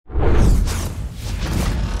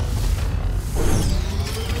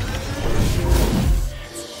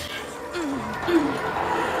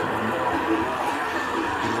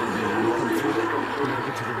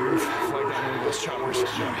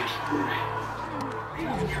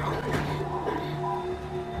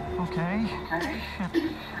Okay.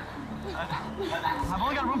 Shit. I've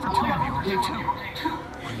only got room for two of you. Okay, two.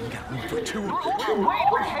 You got room for two. Wait,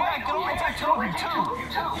 okay, I can only take two of you. Two.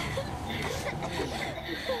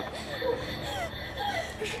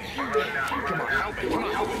 Come on, help me. Come on,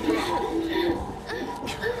 help me.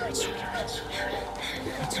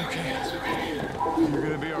 It's okay. You're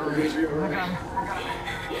gonna be all right. I got him.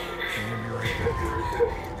 I'm gonna be right back.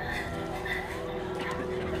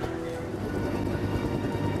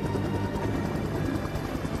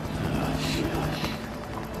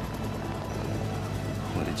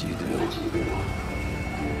 What did you do?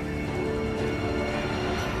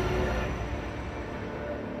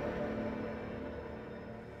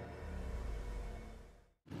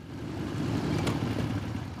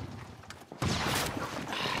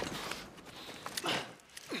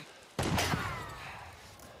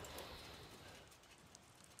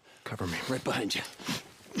 Cover me. Right behind you.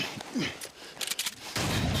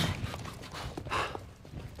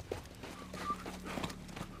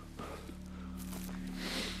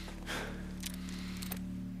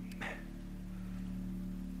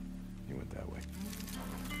 You went that way.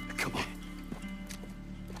 Come on.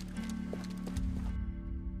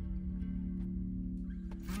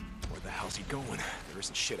 Where the hell's he going? There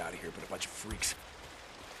isn't shit out of here but a bunch of freaks.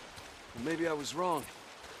 Well, maybe I was wrong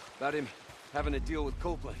about him having a deal with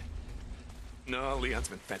Copeland. No, Leon's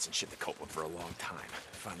been fencing shit to Copeland for a long time.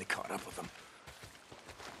 Finally caught up with him.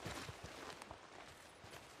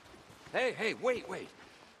 Hey, wait.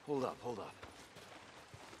 Hold up.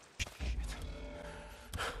 Shit.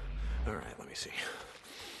 All right, let me see.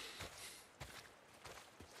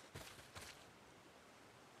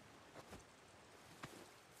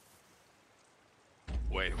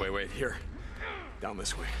 Wait. Here. Down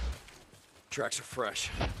this way. Tracks are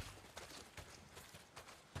fresh.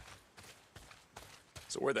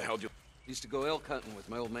 So where the hell did you... Used to go elk hunting with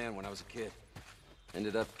my old man when I was a kid.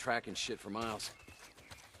 Ended up tracking shit for miles.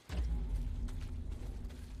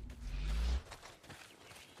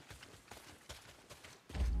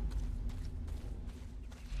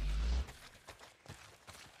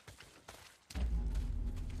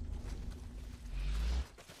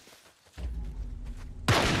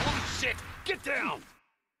 Holy shit! Get down!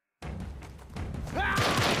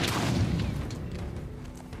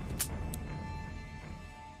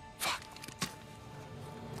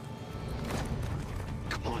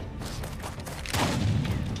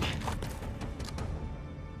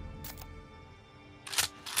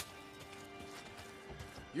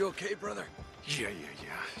 You okay, brother? Yeah.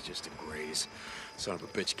 Just a graze. Son of a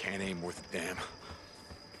bitch can't aim worth a damn.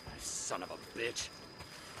 Son of a bitch.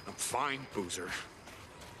 I'm fine, Boozer.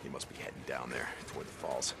 He must be heading down there, toward the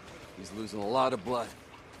falls. He's losing a lot of blood.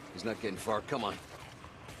 He's not getting far. Come on.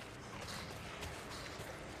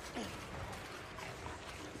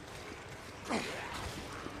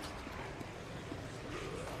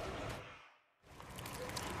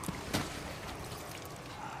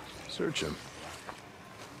 Search him.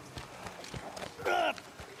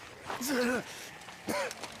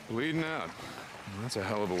 Bleeding out. That's a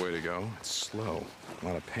hell of a way to go. It's slow. A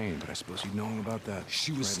lot of pain, but I suppose you know all about that.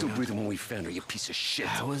 She was still breathing when we found her, you piece of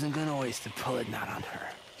shit. I wasn't gonna waste a bullet not on her.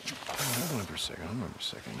 Hold on for a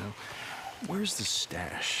second. Now, where's the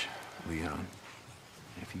stash, Leon?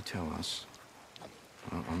 If you tell us,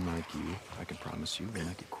 unlike you, I can promise you we'll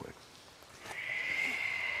make it quick.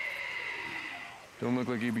 Don't look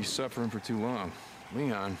like you'd be suffering for too long.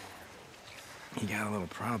 Leon, you got a little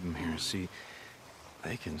problem here. See,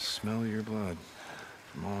 they can smell your blood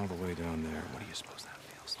from all the way down there. What do you suppose that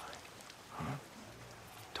feels like? Huh?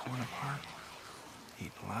 Torn apart?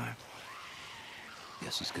 Eaten alive?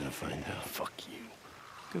 Guess he's gonna find out. Fuck you.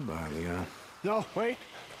 Goodbye, Leon. No, wait.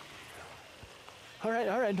 All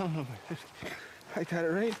right, no. I got it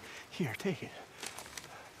right here, take it.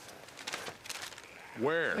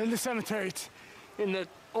 Where? In the cemetery. It's in the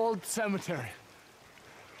old cemetery.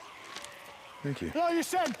 Thank you. No, you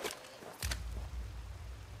said...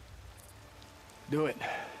 Do it.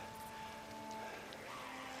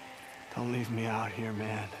 Don't leave me out here,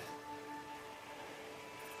 man.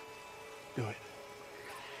 Do it.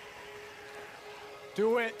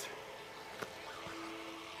 Do it!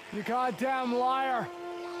 You goddamn liar!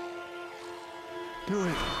 Do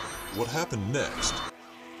it. What happened next?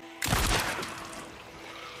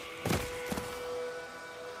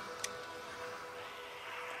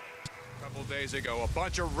 A couple days ago, a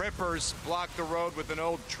bunch of rippers blocked the road with an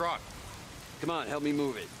old truck. Come on, help me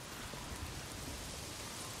move it.